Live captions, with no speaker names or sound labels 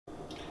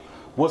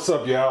What's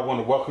up, y'all? I want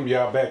to welcome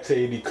y'all back to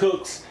 80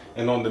 Cooks,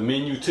 and on the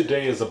menu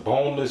today is a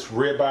boneless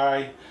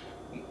ribeye.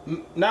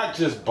 Not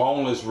just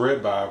boneless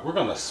ribeye, we're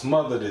gonna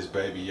smother this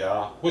baby,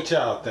 y'all. What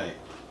y'all think?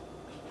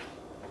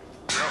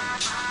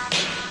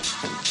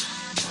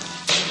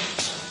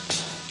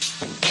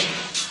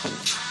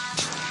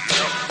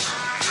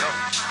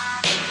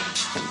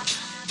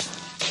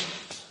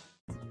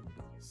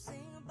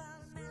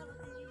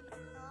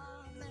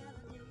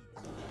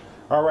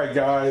 Alright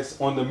guys,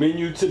 on the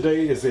menu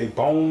today is a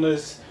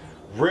boneless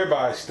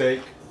ribeye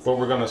steak, but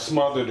we're gonna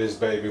smother this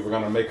baby. We're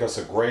gonna make us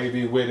a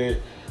gravy with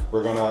it.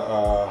 We're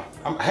gonna,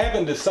 I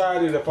haven't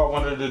decided if I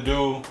wanted to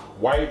do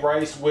white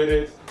rice with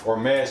it or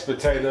mashed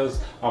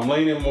potatoes. I'm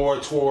leaning more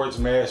towards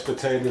mashed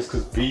potatoes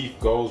because beef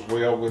goes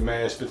well with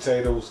mashed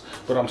potatoes,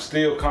 but I'm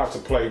still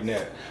contemplating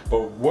that.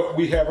 But what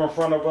we have in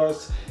front of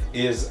us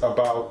is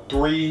about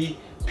 3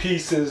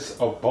 pieces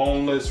of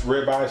boneless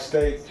ribeye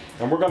steak,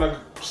 and we're gonna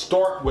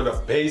start with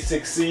a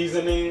basic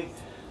seasoning.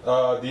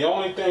 The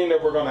only thing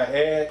that we're gonna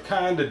add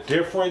kind of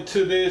different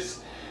to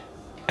this,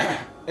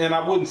 and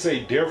I wouldn't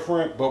say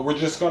different, but we're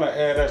just gonna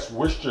add us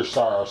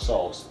Worcestershire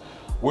sauce.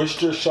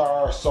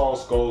 Worcestershire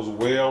sauce goes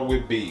well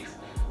with beef,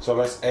 so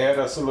let's add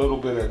us a little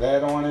bit of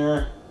that on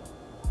there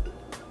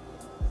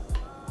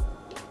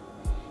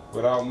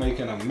without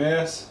making a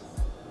mess,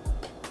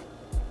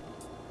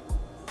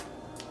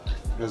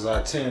 as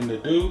I tend to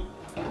do.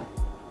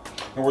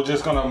 And we're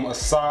just gonna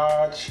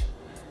massage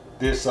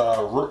this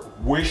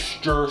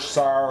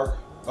Worcestershire.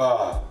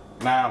 Now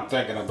I'm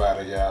thinking about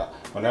it, y'all.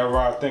 Whenever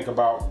I think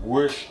about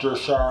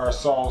Worcestershire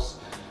sauce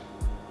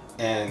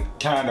and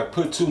kind of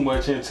put too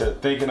much into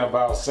thinking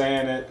about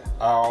saying it,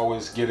 I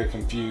always get it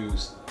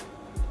confused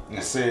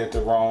and say it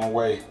the wrong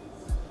way.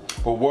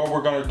 But what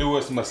we're gonna do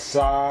is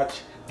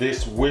massage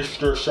this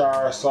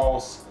Worcestershire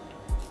sauce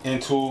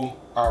into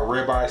our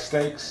ribeye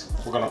steaks.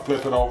 We're gonna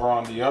flip it over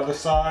on the other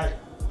side.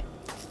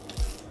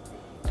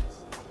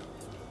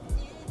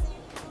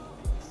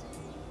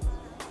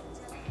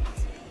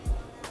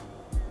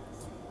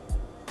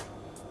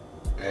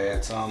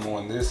 Add some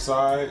on this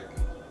side.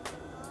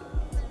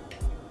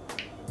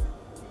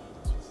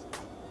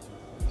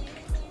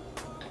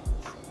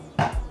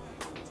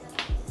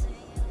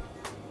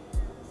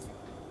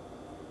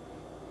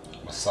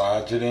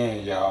 Massage it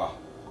in, y'all.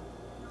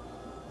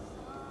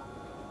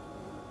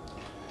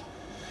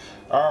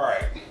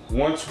 Alright,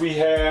 once we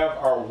have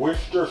our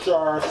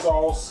Worcestershire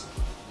sauce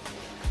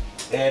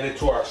added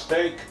to our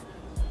steak,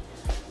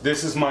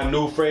 this is my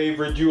new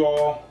favorite, you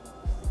all,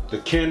 the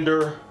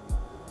Kinder.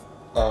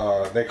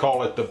 They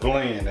call it the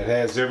blend. It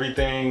has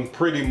everything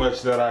pretty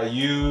much that I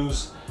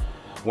use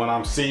when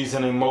I'm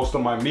seasoning most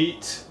of my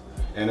meats,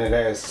 and it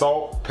has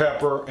salt,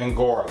 pepper, and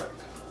garlic.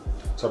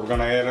 So we're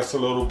gonna add us a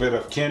little bit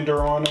of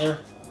Kinder on there.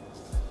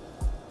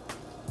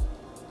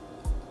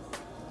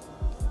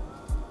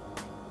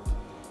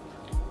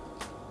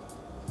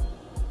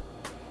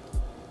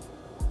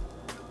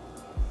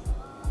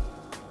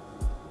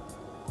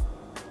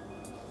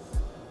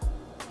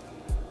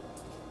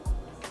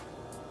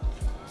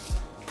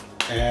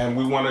 And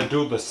we want to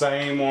do the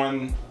same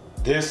on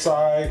this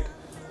side.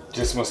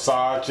 Just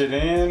massage it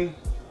in,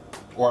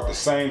 or the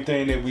same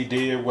thing that we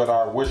did with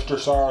our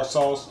Worcestershire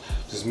sauce.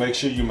 Just make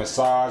sure you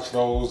massage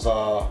those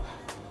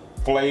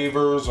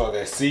flavors or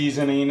that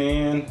seasoning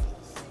in.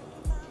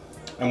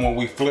 And when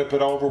we flip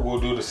it over, we'll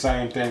do the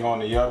same thing on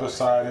the other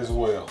side as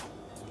well.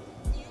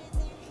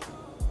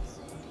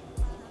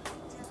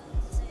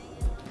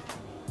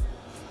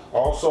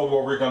 Also,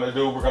 what we're going to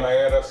do, we're going to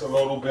add us a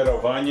little bit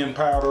of onion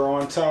powder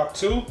on top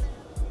too.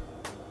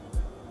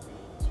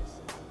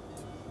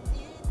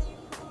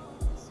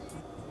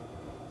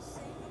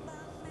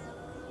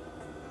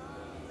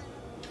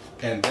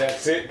 And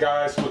that's it,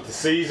 guys, with the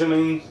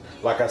seasoning.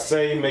 Like I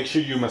say, make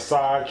sure you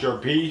massage your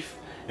beef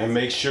and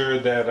make sure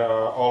that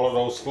all of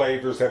those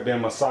flavors have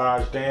been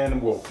massaged in.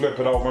 We'll flip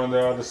it over on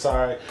the other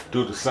side,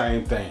 do the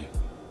same thing.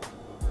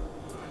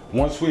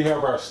 Once we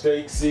have our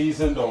steak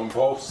seasoned on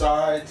both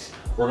sides,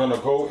 we're gonna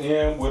go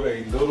in with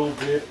a little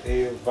bit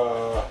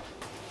of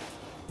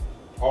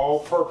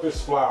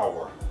all-purpose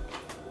flour.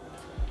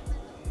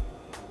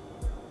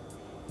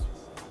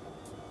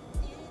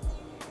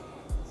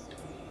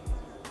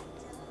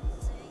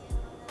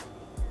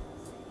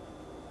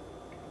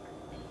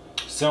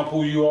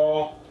 Simple, you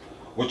all.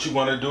 What you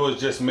want to do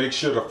is just make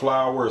sure the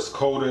flour is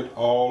coated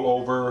all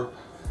over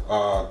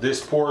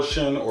this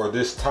portion or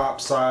this top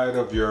side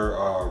of your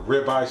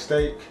ribeye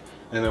steak,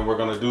 and then we're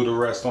going to do the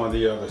rest on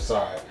the other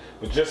side.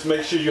 But just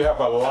make sure you have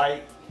a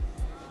light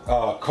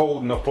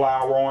coating of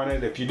flour on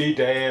it. If you need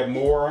to add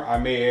more, I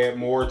may add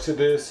more to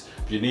this.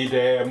 If you need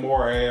to add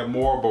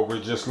more, but we're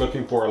just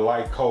looking for a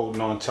light coating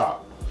on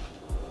top.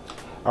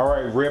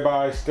 Alright,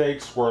 ribeye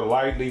steaks were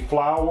lightly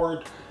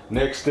floured.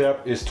 Next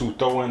step is to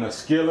throw in a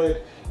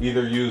skillet,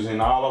 either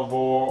using olive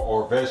oil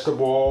or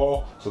vegetable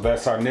oil. So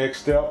that's our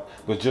next step.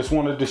 But just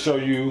wanted to show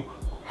you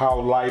how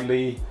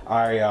lightly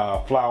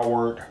I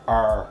floured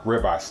our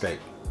ribeye steak.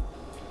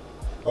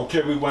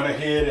 Okay, we went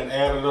ahead and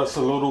added us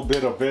a little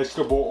bit of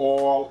vegetable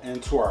oil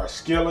into our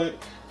skillet.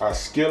 Our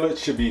skillet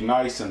should be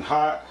nice and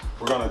hot.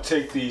 We're gonna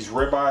take these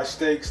ribeye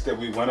steaks that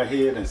we went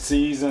ahead and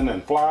seasoned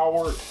and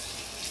floured.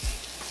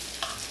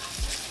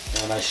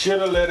 And I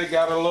should have let it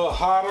get a little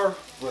hotter,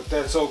 but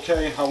that's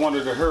okay. I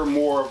wanted to hear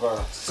more of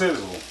a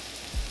sizzle.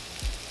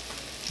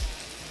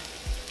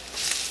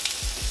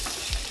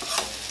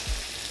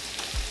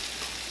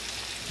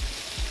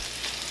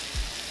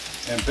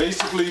 And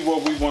basically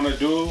what we want to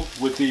do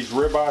with these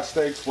ribeye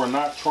steaks, we're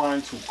not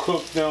trying to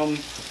cook them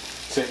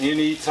to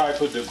any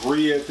type of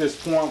degree at this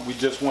point. We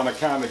just want to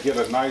kind of get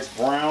a nice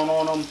brown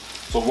on them.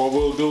 So what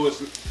we'll do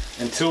is,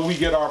 until we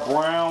get our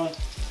brown,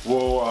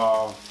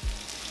 we'll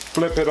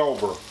flip it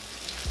over.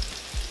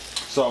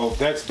 So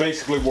that's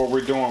basically what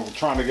we're doing. We're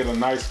trying to get a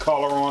nice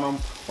color on them.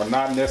 We're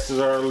not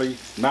necessarily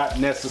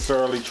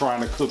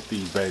trying to cook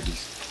these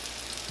babies.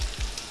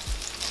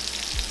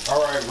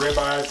 All right,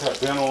 ribeyes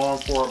have been on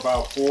for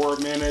about 4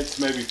 minutes,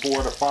 maybe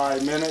 4 to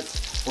 5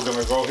 minutes. We're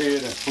gonna go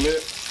ahead and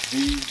flip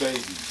these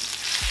babies.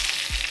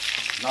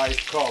 Nice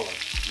color,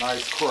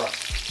 nice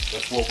crust.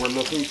 That's what we're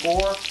looking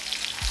for.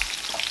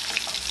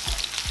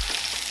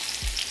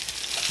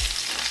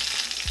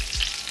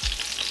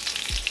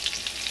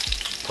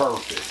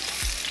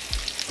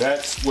 Perfect.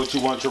 That's what you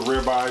want your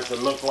ribeyes to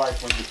look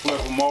like when you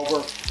flip them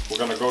over. We're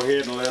gonna go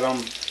ahead and let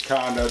them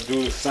kind of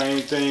do the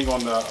same thing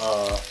on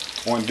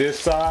this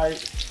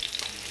side.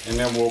 And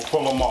then we'll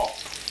pull them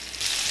off.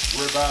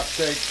 Ribeye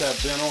steaks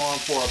have been on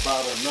for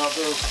about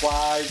another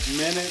 5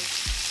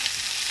 minutes.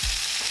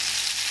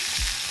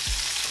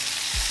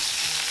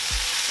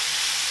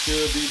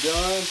 Should be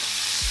done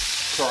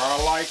to our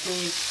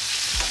liking.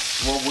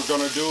 What we're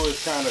gonna do is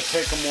kind of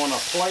take them on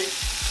a plate.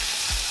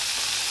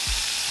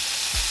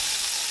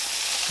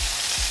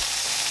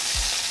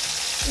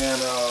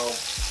 And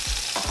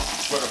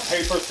with a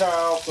paper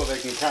towel so they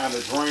can kind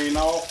of drain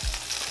off.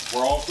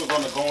 We're also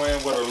going to go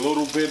in with a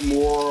little bit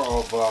more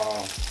of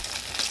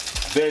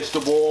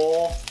vegetable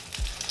oil.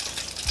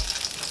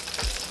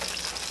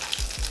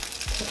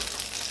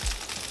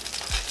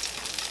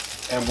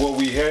 And what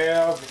we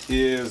have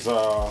is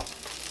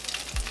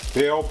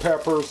bell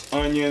peppers,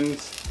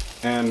 onions,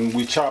 and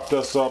we chopped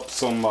us up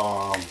some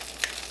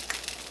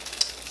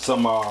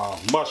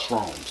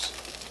mushrooms.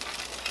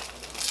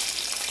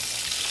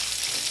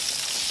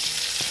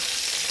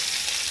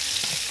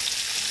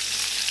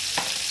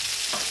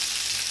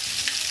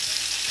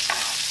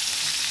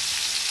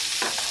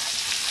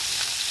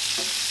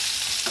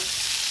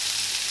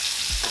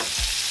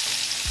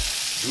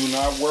 Do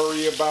not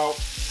worry about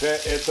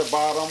that at the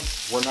bottom.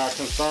 We're not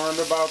concerned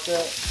about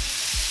that.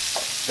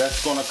 That's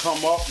going to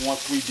come up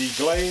once we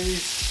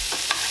deglaze.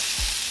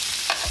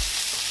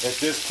 At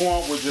this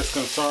point, we're just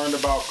concerned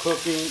about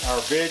cooking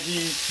our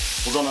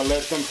veggies. We're going to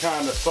let them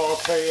kind of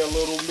saute a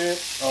little bit,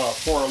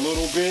 for a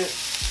little bit.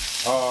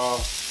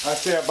 I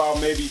say about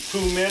maybe 2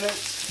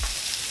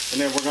 minutes.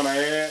 And then we're going to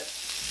add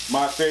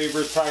my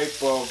favorite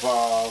type of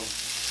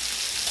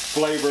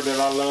flavor that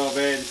I love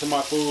adding to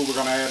my food. We're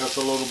gonna add us a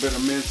little bit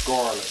of minced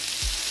garlic.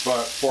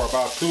 But for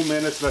about 2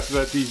 minutes, let's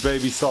let these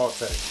babies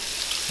saute.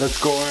 Let's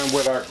go in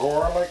with our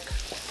garlic.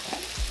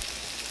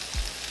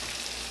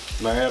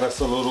 I'm gonna add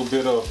us a little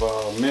bit of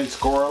minced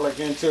garlic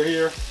into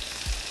here.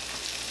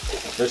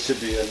 This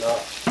should be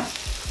enough.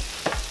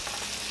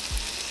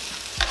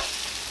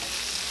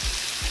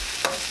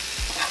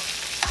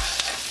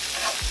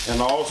 And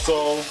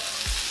also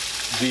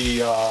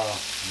the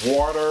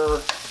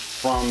water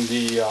from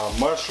the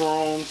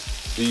mushrooms,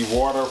 the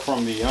water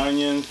from the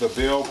onions, the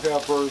bell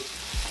peppers,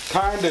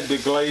 kind of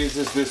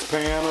deglazes this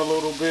pan a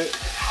little bit.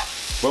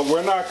 But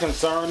we're not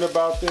concerned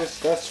about this.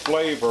 That's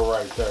flavor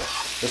right there.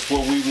 That's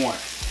what we want.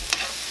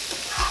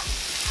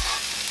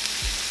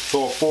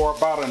 So for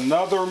about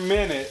another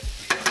minute,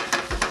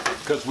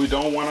 because we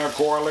don't want our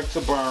garlic to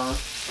burn,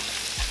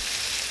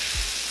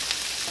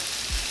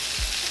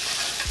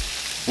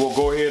 we'll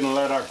go ahead and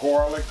let our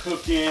garlic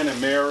cook in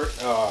and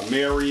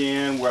marry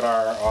in with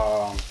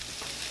our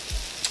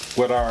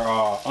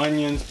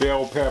onions,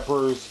 bell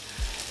peppers,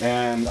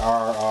 and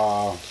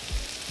our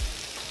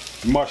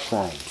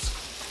mushrooms.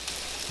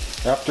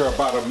 After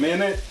about a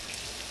minute,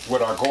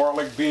 with our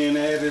garlic being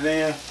added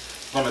in,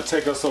 it's going to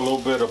take us a little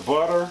bit of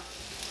butter.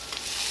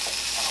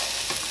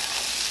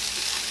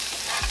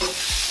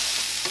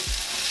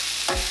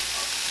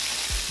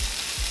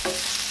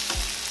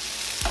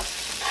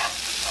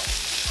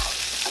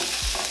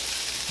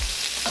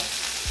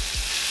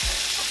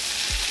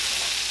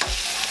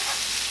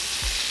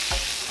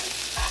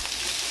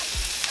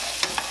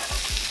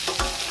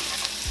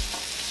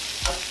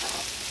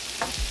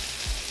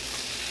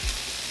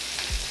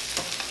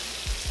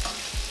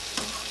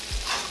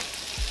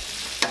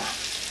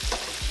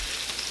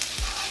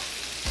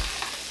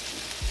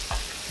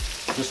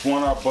 Just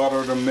want our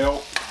butter to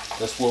melt.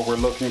 That's what we're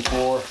looking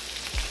for.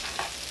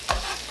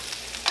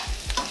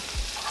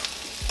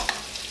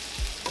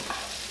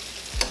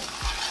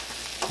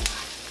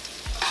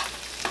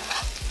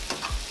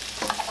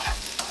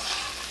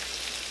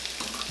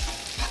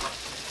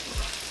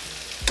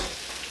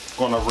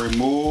 Gonna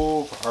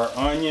remove our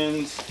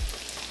onions,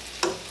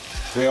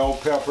 bell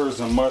peppers,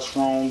 and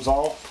mushrooms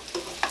off.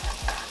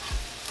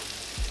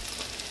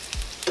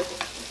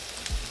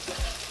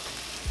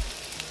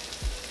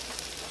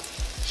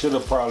 Should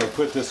have probably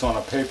put this on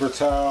a paper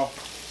towel,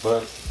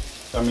 but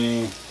I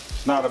mean,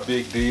 it's not a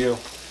big deal.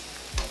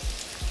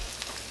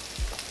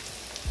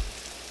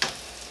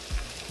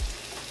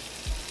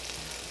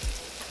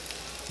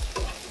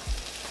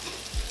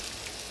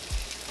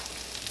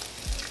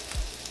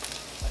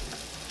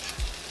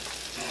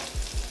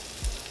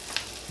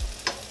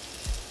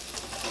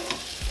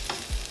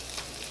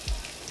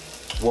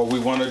 What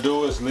we want to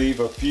do is leave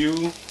a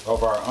few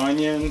of our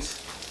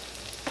onions,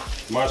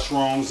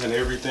 mushrooms, and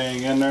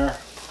everything in there.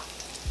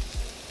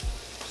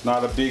 It's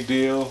not a big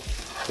deal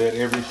that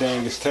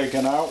everything is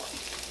taken out.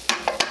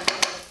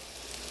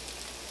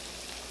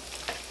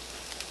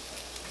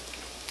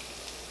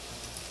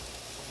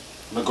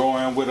 I'm gonna go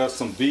in with us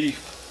some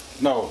beef.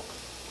 No,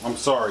 I'm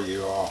sorry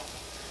you all.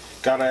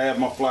 Gotta add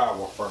my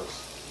flour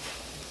first.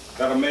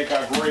 Gotta make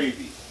our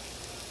gravy.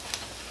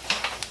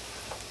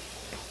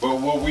 But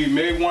what we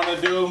may want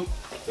to do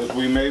is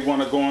we may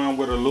want to go in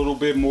with a little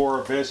bit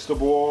more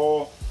vegetable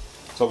oil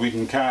so we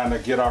can kind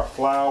of get our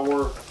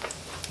flour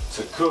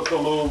to cook a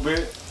little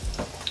bit.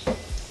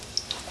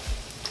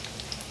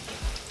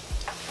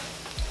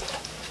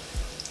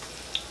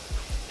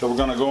 So we're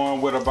going to go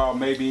in with about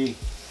maybe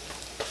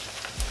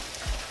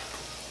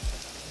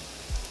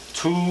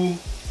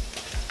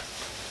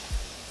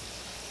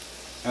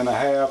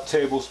 2.5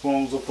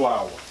 tablespoons of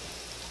flour.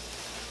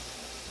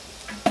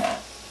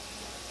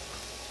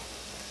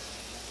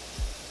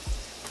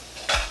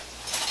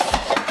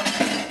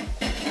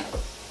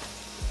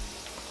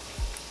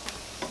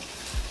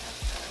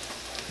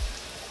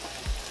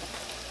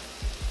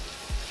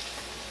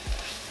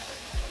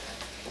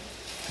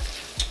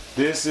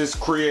 This is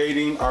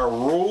creating our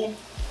roux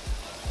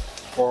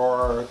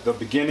for the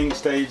beginning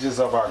stages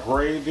of our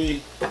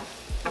gravy.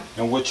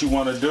 And what you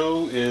want to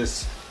do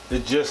is,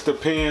 it just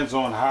depends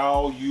on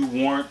how you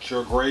want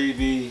your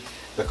gravy,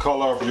 the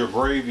color of your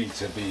gravy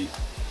to be.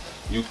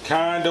 You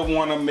kind of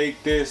want to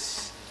make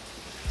this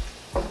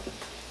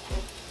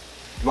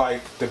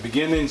like the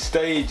beginning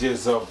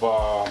stages of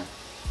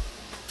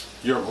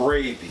your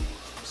gravy.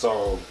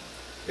 So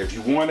if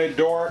you want it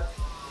dark,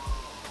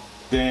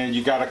 then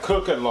you got to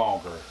cook it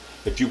longer.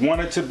 If you want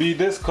it to be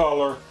this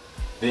color,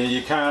 then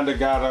you kind of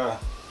got to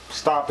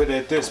stop it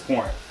at this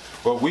point.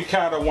 But we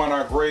kind of want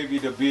our gravy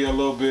to be a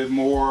little bit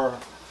more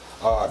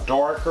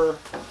darker,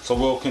 so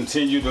we'll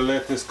continue to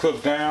let this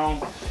cook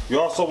down. You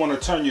also want to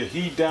turn your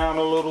heat down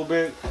a little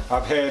bit.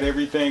 I've had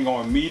everything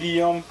on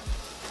medium.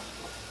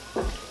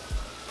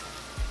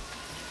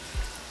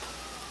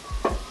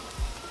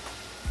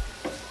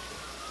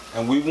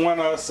 And we want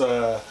us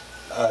a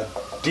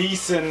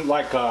decent,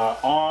 like a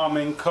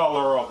almond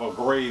color of a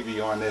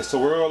gravy on this. So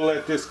we're gonna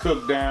let this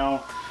cook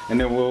down, and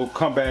then we'll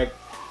come back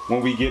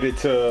when we get it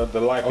to the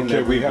liking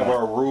that we have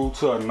our roux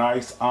to a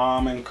nice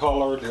almond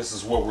color. This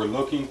is what we're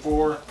looking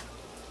for.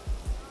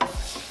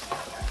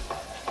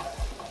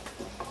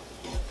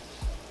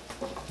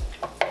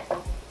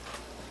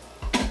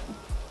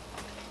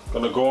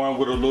 Gonna go in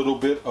with a little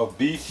bit of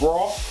beef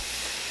broth.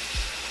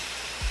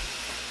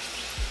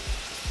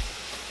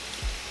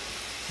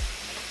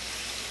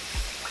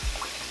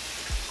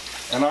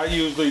 And I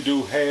usually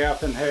do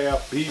half and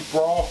half beef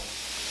broth,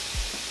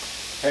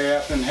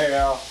 half and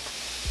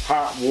half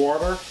hot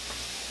water.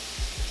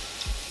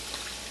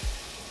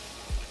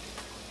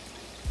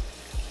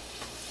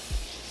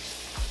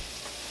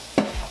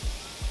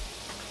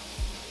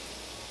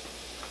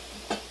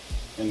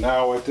 And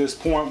now at this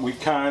point, we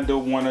kind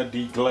of want to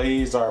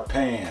deglaze our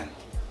pan.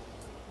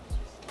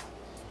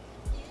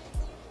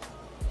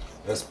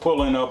 That's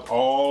pulling up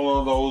all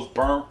of those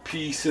burnt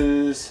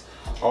pieces,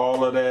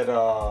 all of that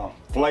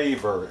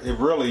flavor. It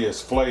really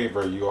is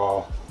flavor, you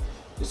all.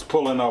 It's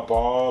pulling up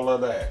all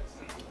of that.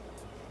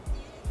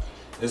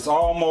 It's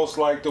almost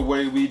like the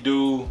way we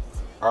do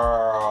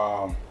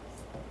our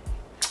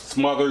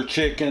smothered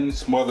chicken,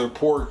 smothered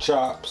pork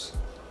chops.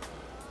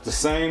 The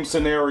same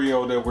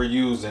scenario that we're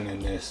using in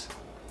this.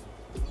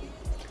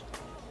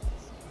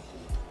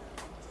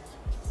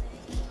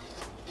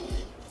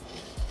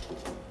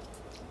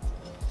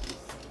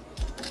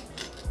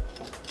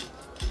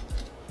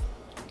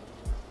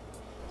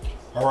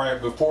 All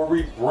right, before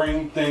we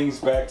bring things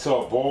back to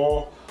a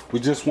boil, we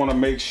just want to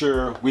make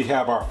sure we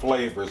have our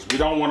flavors. We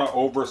don't want to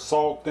over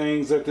salt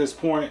things at this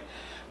point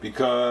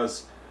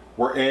because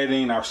we're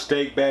adding our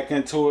steak back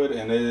into it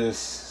and it is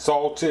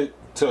salted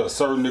to a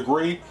certain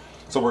degree.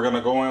 So we're going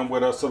to go in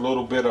with us a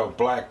little bit of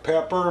black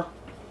pepper.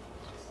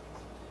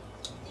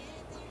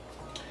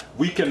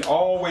 We can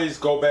always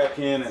go back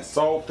in and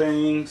salt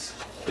things,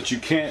 but you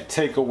can't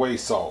take away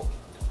salt.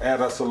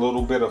 Add us a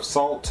little bit of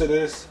salt to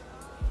this.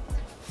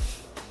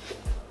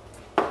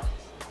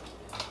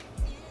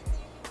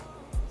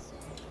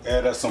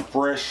 Add us some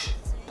fresh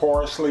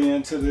parsley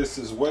into this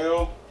as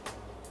well.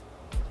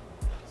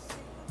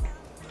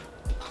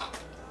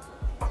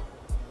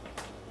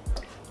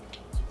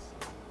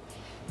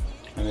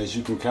 And as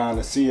you can kind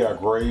of see, our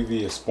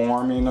gravy is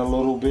forming a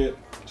little bit.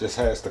 Just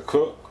has to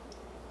cook.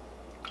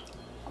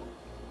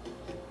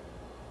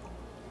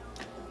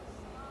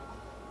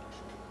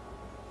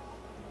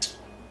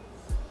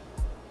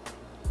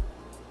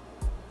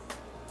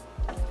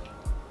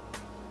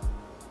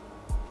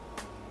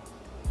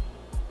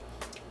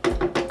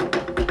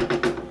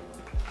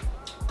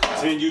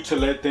 Continue to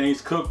let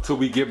things cook till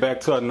we get back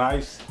to a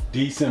nice,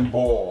 decent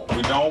boil.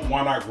 We don't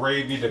want our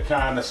gravy to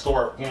kind of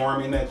start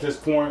forming at this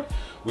point.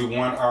 We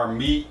want our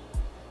meat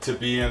to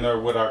be in there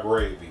with our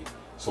gravy.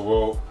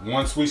 So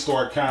once we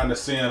start kind of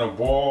seeing a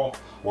boil,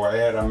 we'll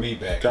add our meat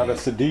back. Got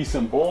us a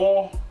decent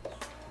boil.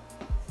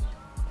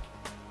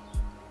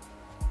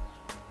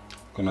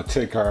 Gonna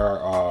take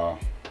our, I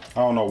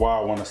don't know why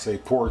I want to say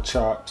pork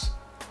chops,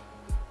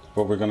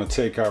 but we're gonna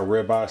take our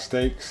ribeye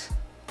steaks.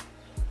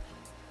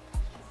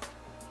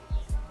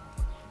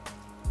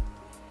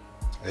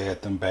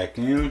 Add them back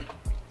in.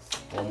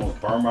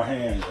 Almost burn my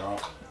hand, y'all.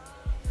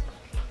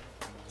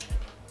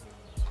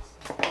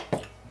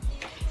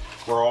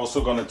 We're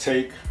also gonna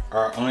take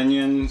our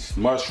onions,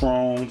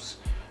 mushrooms,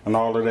 and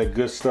all of that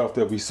good stuff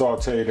that we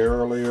sauteed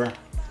earlier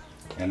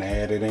and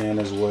add it in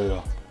as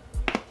well.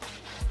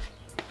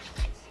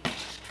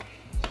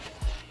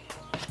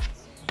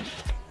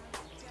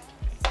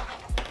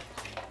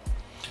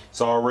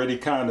 It's already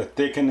kind of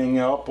thickening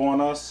up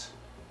on us,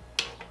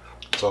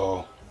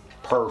 so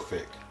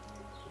perfect.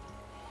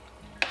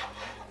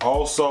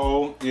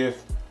 Also,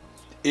 if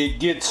it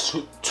gets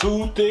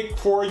too thick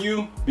for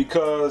you,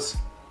 because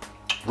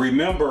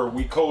remember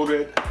we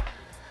coated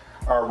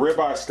our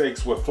ribeye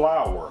steaks with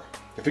flour.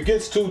 If it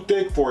gets too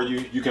thick for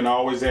you, you can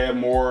always add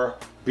more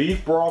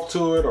beef broth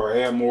to it or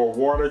add more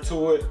water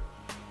to it.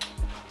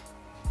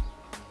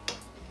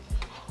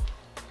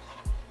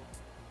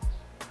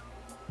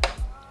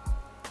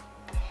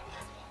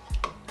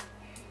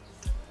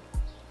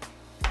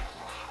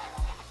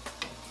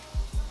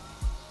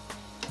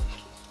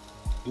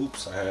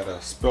 Oops, I had a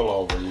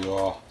spillover,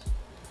 y'all.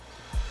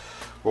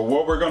 But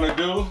what we're gonna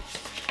do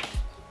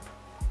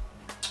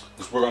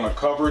is we're gonna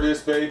cover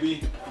this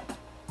baby,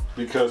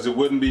 because it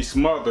wouldn't be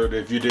smothered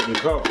if you didn't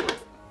cover it.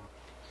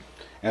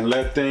 And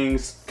let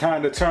things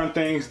kind of turn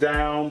things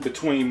down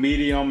between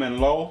medium and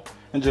low,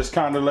 and just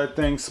kind of let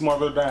things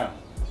smother down.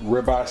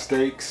 Ribeye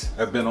steaks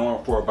have been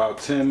on for about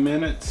 10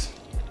 minutes.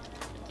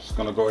 Just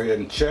gonna go ahead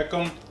and check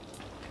them.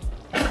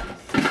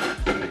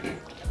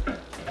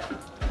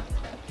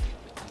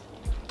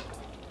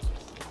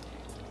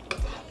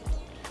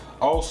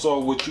 Also,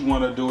 what you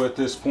want to do at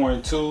this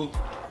point too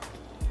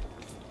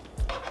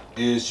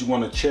is you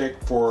want to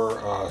check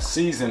for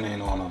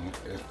seasoning on them,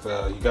 if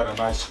you got a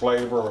nice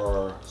flavor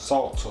or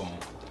salt to them.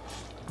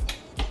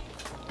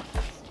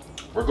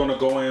 We're going to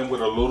go in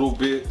with a little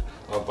bit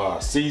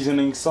of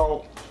seasoning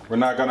salt. We're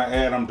not going to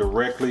add them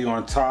directly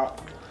on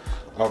top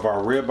of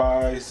our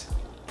ribeyes.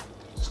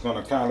 Just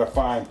going to kind of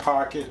find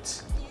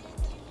pockets.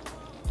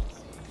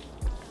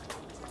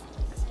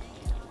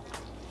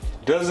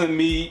 Doesn't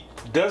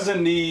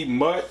need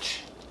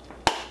much.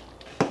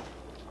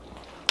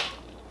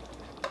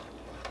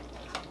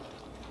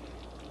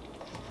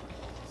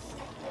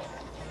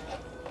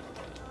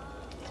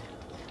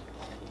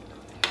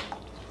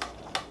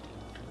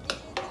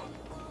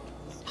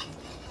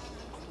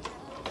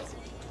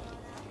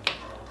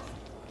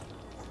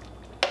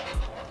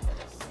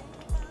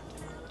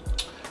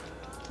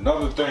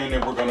 Another thing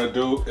that we're going to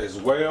do as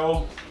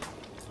well,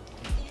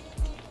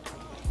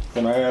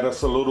 gonna add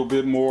us a little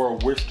bit more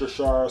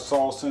Worcestershire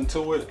sauce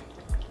into it.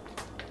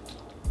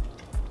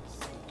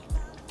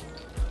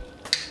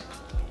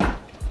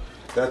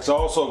 That's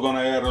also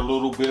gonna add a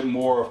little bit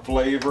more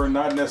flavor,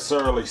 not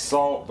necessarily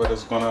salt, but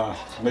it's gonna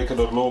make it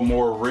a little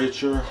more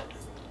richer.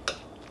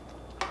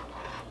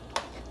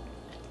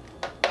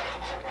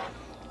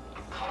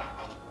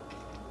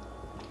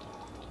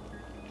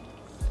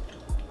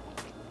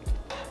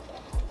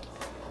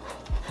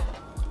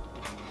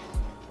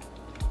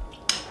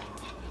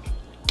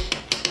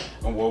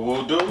 And what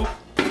we'll do,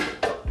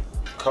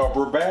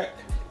 cover back,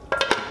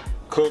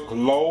 cook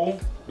low,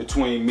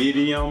 between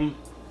medium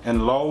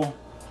and low,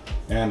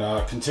 and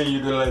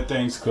continue to let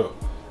things cook.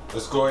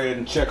 Let's go ahead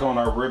and check on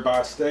our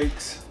ribeye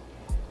steaks.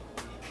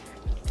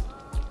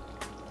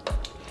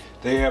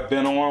 They have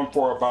been on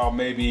for about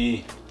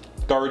maybe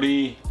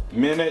 30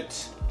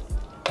 minutes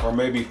or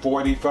maybe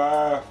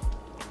 45.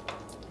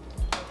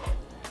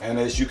 And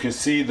as you can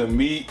see, the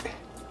meat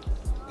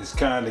is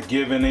kind of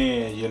giving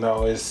in,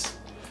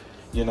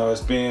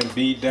 it's being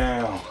beat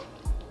down.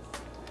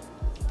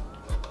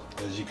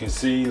 As you can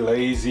see,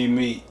 lazy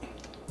meat.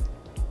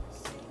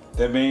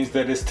 That means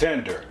that it's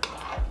tender.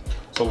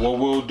 So what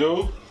we'll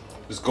do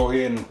is go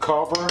ahead and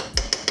cover,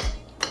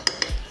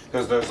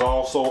 because there's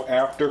also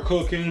after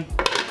cooking.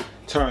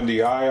 Turn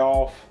the eye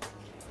off,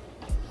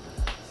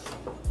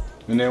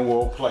 and then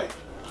we'll plate.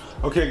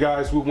 Okay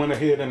guys, we went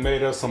ahead and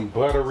made us some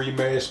buttery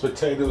mashed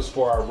potatoes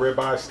for our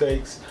ribeye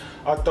steaks.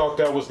 I thought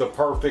that was the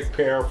perfect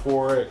pair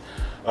for it.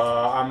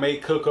 I may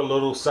cook a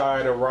little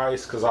side of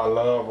rice because I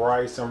love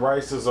rice, and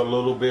rice is a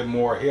little bit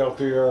more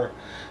healthier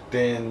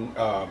then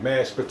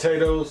mashed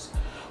potatoes.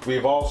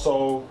 We've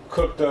also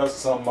cooked us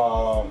some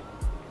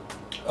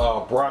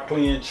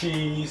broccoli and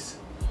cheese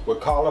with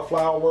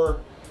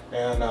cauliflower,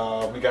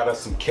 and we got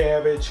us some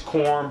cabbage,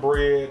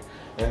 cornbread,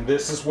 and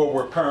this is what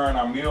we're pairing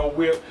our meal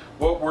with.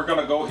 What we're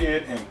gonna go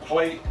ahead and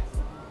plate.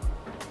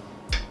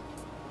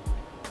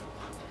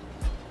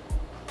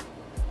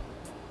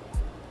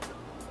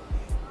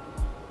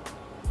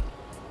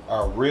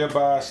 Our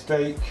ribeye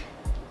steak.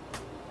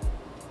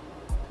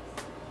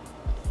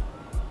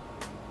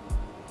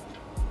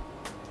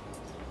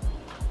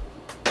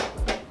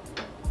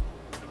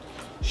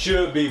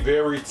 Should be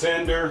very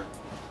tender.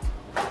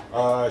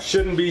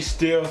 Shouldn't be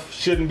stiff,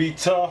 shouldn't be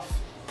tough.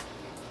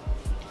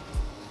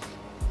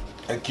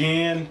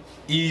 Again,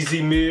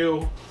 easy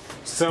meal,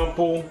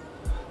 simple.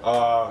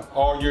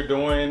 All you're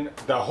doing,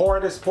 the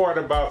hardest part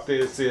about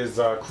this is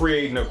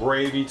creating a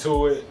gravy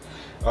to it.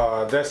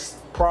 That's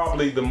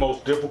probably the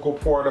most difficult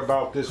part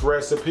about this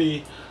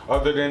recipe.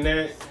 Other than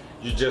that,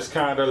 you're just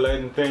kind of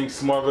letting things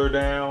smother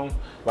down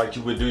like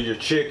you would do your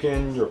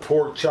chicken, your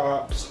pork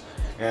chops.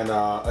 And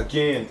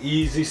again,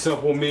 easy,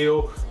 simple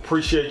meal.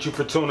 Appreciate you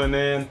for tuning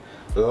in.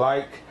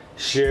 Like,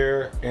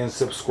 share, and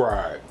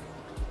subscribe.